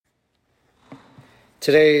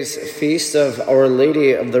Today's Feast of Our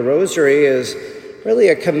Lady of the Rosary is really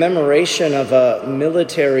a commemoration of a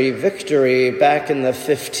military victory back in the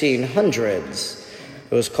 1500s.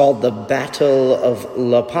 It was called the Battle of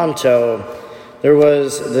Lepanto. There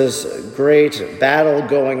was this great battle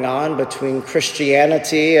going on between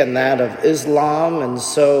Christianity and that of Islam, and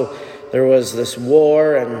so there was this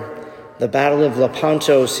war, and the Battle of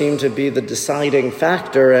Lepanto seemed to be the deciding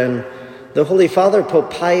factor, and the Holy Father, Pope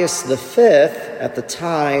Pius V, at the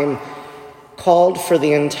time, called for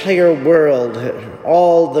the entire world,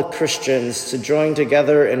 all the Christians, to join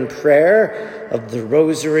together in prayer of the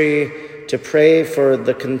Rosary, to pray for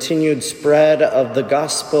the continued spread of the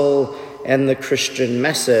gospel and the Christian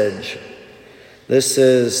message. This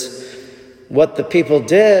is what the people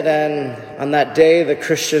did, and on that day the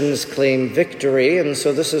Christians claimed victory, and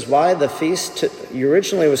so this is why the feast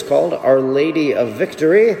originally was called Our Lady of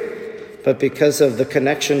Victory, but because of the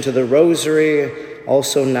connection to the Rosary,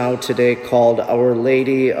 also now today called Our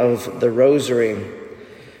Lady of the Rosary.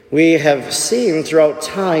 We have seen throughout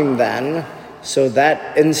time then, so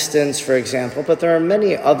that instance, for example, but there are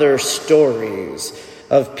many other stories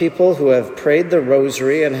of people who have prayed the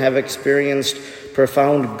Rosary and have experienced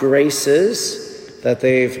profound graces, that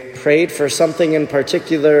they've prayed for something in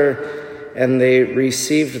particular and they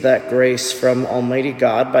received that grace from Almighty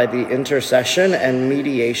God by the intercession and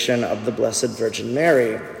mediation of the Blessed Virgin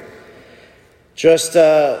Mary. Just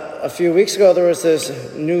a few weeks ago, there was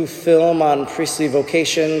this new film on priestly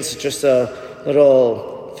vocations, just a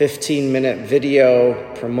little 15-minute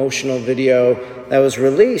video, promotional video, that was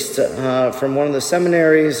released from one of the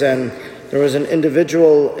seminaries, and there was an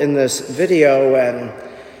individual in this video, and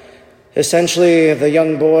essentially the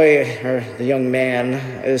young boy, or the young man,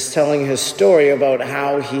 is telling his story about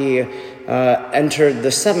how he entered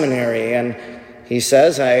the seminary, and he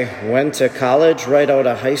says, I went to college right out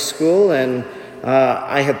of high school, and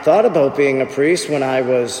I had thought about being a priest when I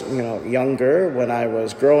was, younger, when I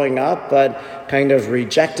was growing up, but kind of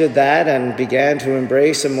rejected that and began to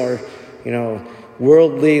embrace a more,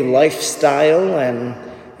 worldly lifestyle, and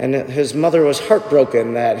his mother was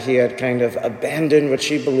heartbroken that he had kind of abandoned what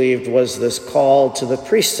she believed was this call to the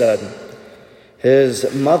priesthood.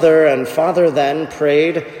 His mother and father then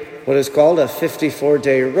prayed what is called a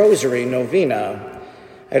 54-day rosary novena.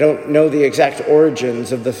 I don't know the exact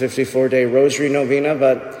origins of the 54-day rosary novena,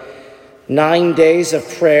 but 9 days of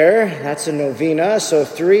prayer, that's a novena. So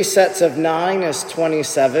 3 sets of 9 is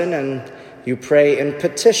 27, and you pray in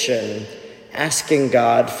petition, asking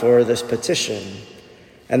God for this petition.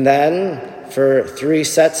 And then for 3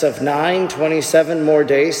 sets of 9, 27 more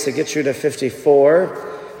days to get you to 54,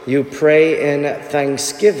 you pray in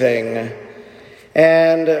thanksgiving.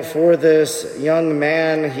 And for this young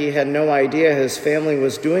man, he had no idea his family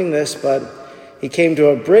was doing this, but he came to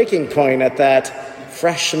a breaking point at that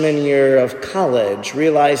freshman year of college,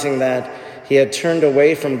 realizing that he had turned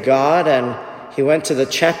away from God, and he went to the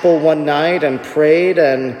chapel one night and prayed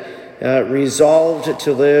and resolved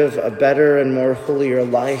to live a better and more holier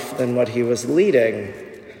life than what he was leading.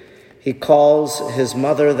 He calls his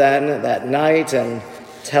mother then that night and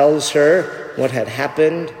tells her what had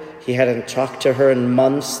happened. He hadn't talked to her in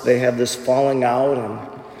months. They had this falling out. And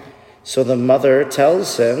so the mother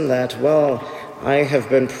tells him that, I have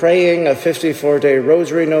been praying a 54-day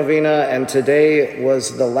rosary novena, and today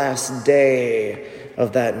was the last day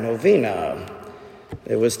of that novena.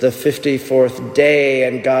 It was the 54th day,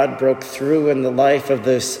 and God broke through in the life of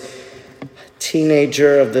this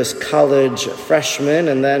teenager, of this college freshman,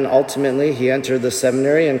 and then ultimately he entered the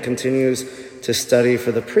seminary and continues to study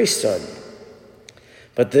for the priesthood.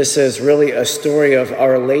 But this is really a story of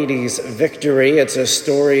Our Lady's victory. It's a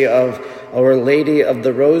story of Our Lady of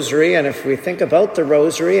the Rosary, and if we think about the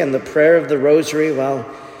Rosary and the prayer of the Rosary,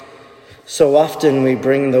 so often we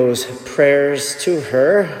bring those prayers to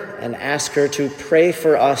her and ask her to pray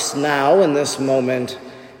for us now in this moment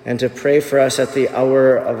and to pray for us at the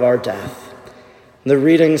hour of our death. The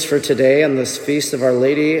readings for today on this feast of Our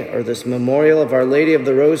Lady, or this memorial of Our Lady of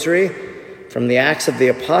the Rosary, from the Acts of the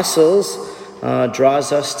Apostles,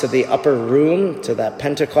 draws us to the upper room, to that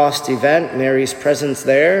Pentecost event, Mary's presence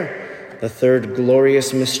there, the third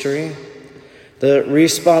glorious mystery. The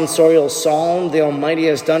responsorial psalm, the Almighty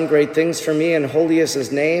has done great things for me, and holy is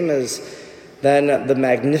his name, is then the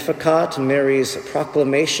Magnificat, Mary's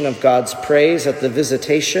proclamation of God's praise at the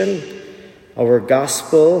visitation. Our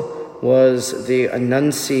gospel was the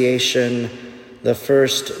Annunciation, the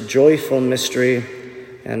first joyful mystery,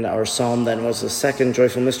 and our psalm then was the second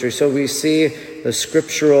joyful mystery. So we see the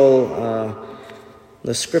scriptural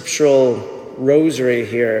rosary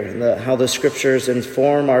here, how the scriptures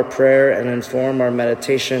inform our prayer and inform our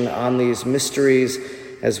meditation on these mysteries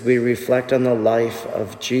as we reflect on the life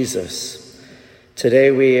of Jesus.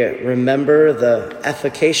 Today we remember the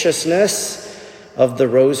efficaciousness of the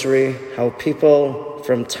rosary, how people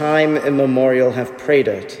from time immemorial have prayed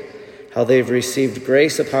it, how they've received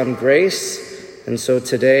grace upon grace. And so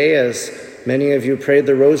today, as many of you prayed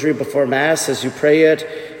the rosary before Mass, as you pray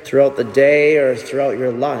it throughout the day or throughout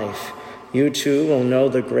your life, you too will know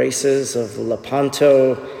the graces of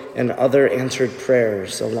Lepanto and other answered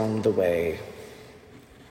prayers along the way.